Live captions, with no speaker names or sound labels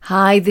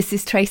Hi, this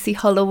is Tracy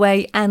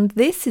Holloway, and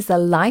this is a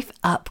Life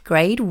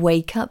Upgrade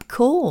Wake-Up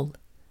Call.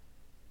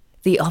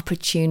 The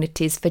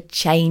opportunities for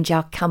change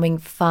are coming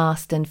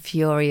fast and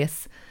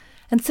furious,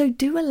 and so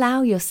do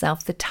allow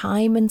yourself the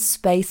time and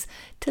space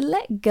to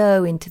let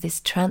go into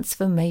this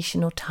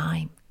transformational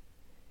time.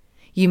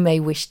 You may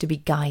wish to be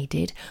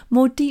guided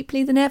more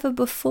deeply than ever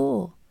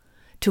before,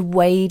 to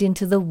wade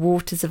into the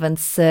waters of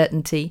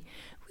uncertainty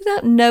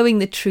without knowing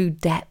the true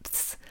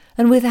depths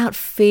and without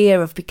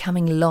fear of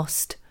becoming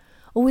lost,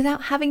 or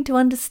without having to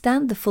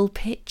understand the full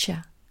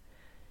picture.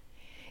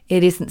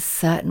 It isn't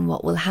certain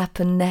what will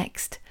happen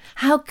next.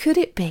 How could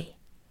it be?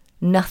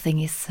 Nothing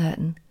is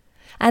certain.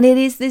 And it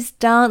is this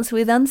dance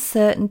with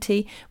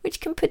uncertainty which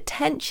can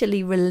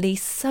potentially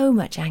release so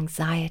much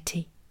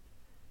anxiety.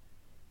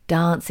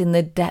 Dance in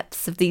the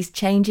depths of these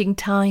changing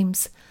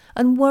times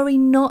and worry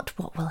not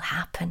what will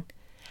happen,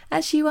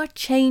 as you are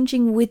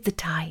changing with the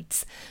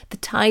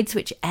tides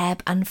which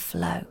ebb and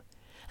flow,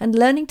 and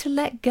learning to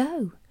let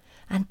go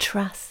and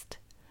trust.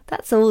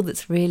 That's all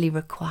that's really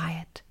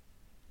required.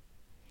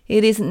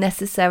 It isn't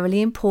necessarily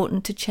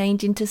important to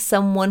change into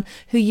someone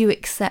who you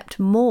accept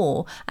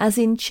more, as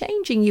in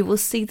changing you will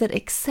see that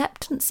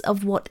acceptance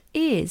of what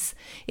is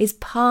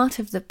part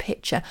of the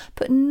picture,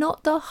 but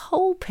not the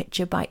whole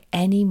picture by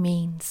any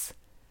means.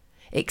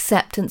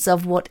 Acceptance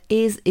of what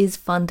is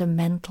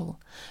fundamental,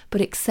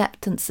 but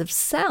acceptance of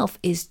self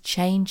is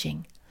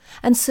changing.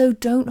 And so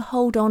don't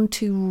hold on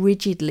too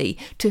rigidly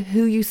to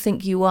who you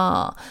think you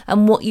are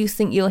and what you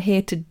think you're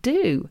here to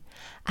do,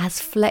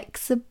 as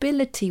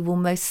flexibility will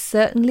most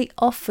certainly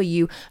offer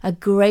you a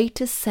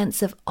greater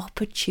sense of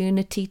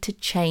opportunity to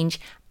change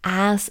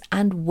as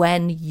and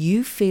when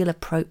you feel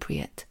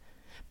appropriate,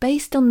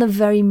 based on the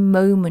very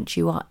moment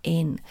you are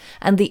in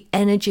and the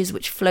energies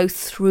which flow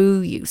through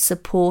you,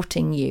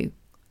 supporting you.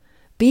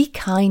 Be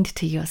kind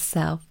to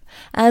yourself,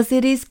 as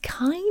it is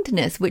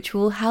kindness which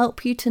will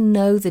help you to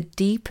know the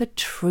deeper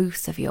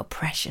truth of your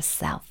precious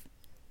self.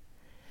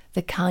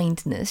 The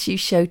kindness you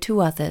show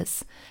to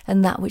others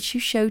and that which you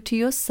show to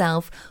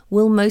yourself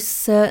will most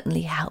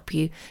certainly help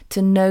you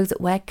to know that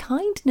where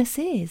kindness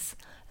is,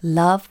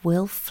 love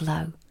will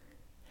flow.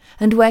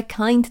 And where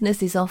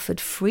kindness is offered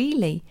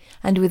freely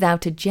and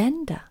without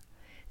agenda,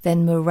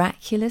 then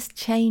miraculous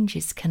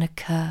changes can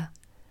occur,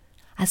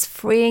 as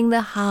freeing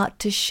the heart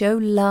to show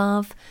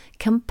love,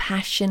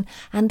 compassion,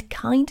 and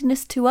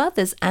kindness to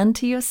others and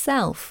to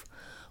yourself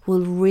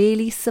will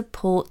really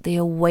support the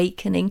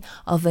awakening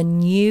of a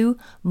new,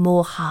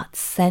 more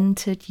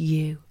heart-centered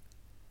you.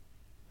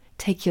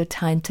 Take your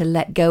time to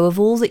let go of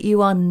all that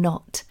you are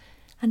not,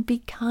 and be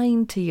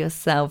kind to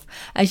yourself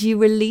as you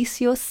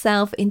release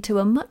yourself into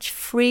a much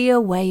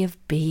freer way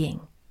of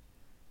being.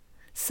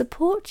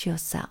 Support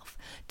yourself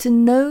to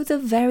know the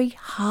very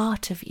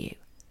heart of you,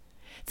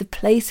 the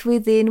place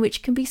within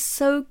which can be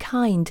so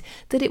kind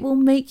that it will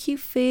make you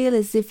feel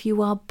as if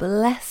you are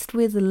blessed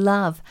with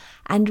love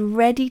and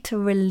ready to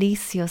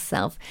release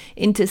yourself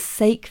into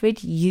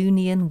sacred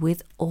union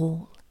with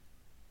all.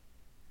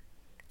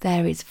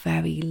 There is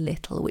very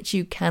little which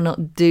you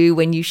cannot do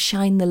when you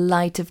shine the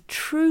light of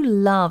true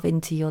love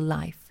into your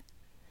life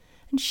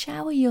and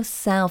shower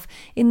yourself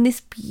in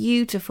this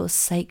beautiful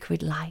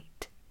sacred light.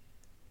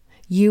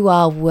 You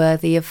are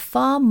worthy of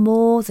far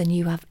more than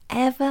you have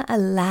ever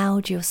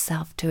allowed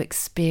yourself to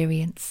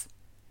experience.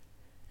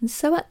 And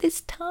so at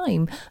this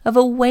time of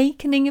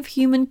awakening of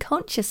human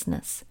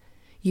consciousness,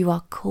 you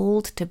are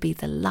called to be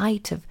the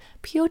light of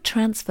pure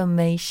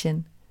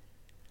transformation.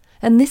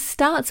 And this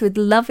starts with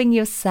loving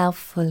yourself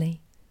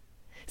fully,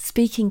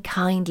 speaking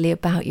kindly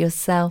about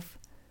yourself,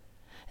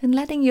 and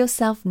letting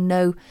yourself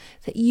know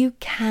that you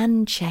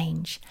can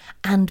change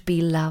and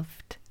be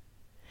loved.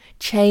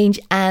 Change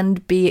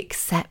and be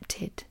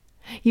accepted.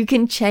 You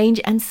can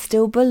change and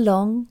still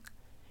belong.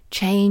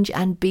 Change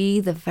and be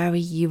the very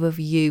you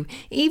of you,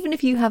 even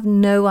if you have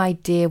no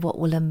idea what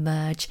will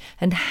emerge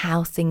and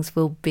how things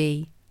will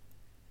be.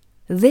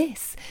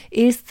 This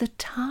is the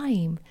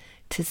time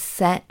to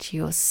set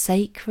your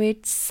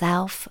sacred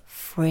self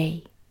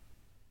free.